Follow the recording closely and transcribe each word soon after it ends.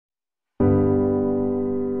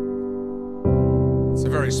It's a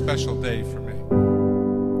very special day for me.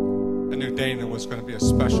 I knew Dana was going to be a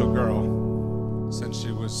special girl since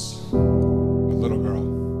she was a little girl.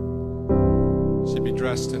 She'd be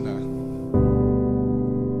dressed in a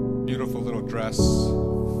beautiful little dress,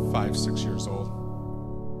 5, 6 years old,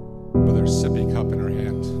 with her sippy cup in her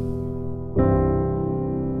hand,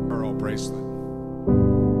 pearl bracelet,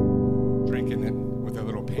 drinking it with her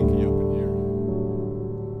little pinky up in the air.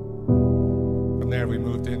 From there we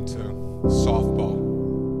moved into softball,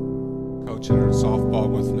 coaching her softball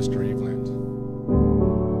with Mr. Eveland.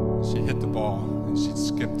 She hit the ball and she'd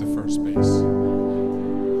skip to first base.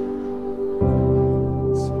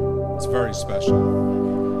 It's very special.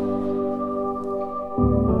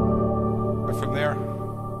 But from there,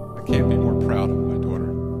 I can't be more proud of my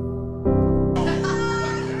daughter.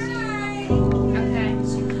 Okay.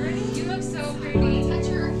 You look so pretty. Touch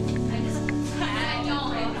her.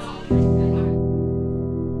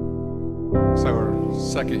 So her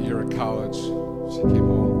second year at college, she came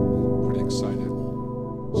home pretty excited.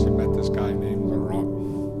 She met this guy named Laurent.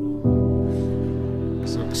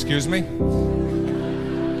 So, excuse me?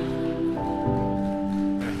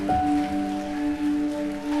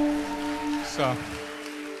 So,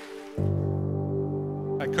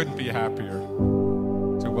 I couldn't be happier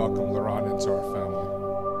to welcome Laurent into our family.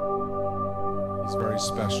 He's very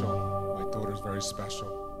special. My daughter's very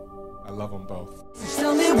special. I love them both.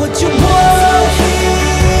 Tell me what you want.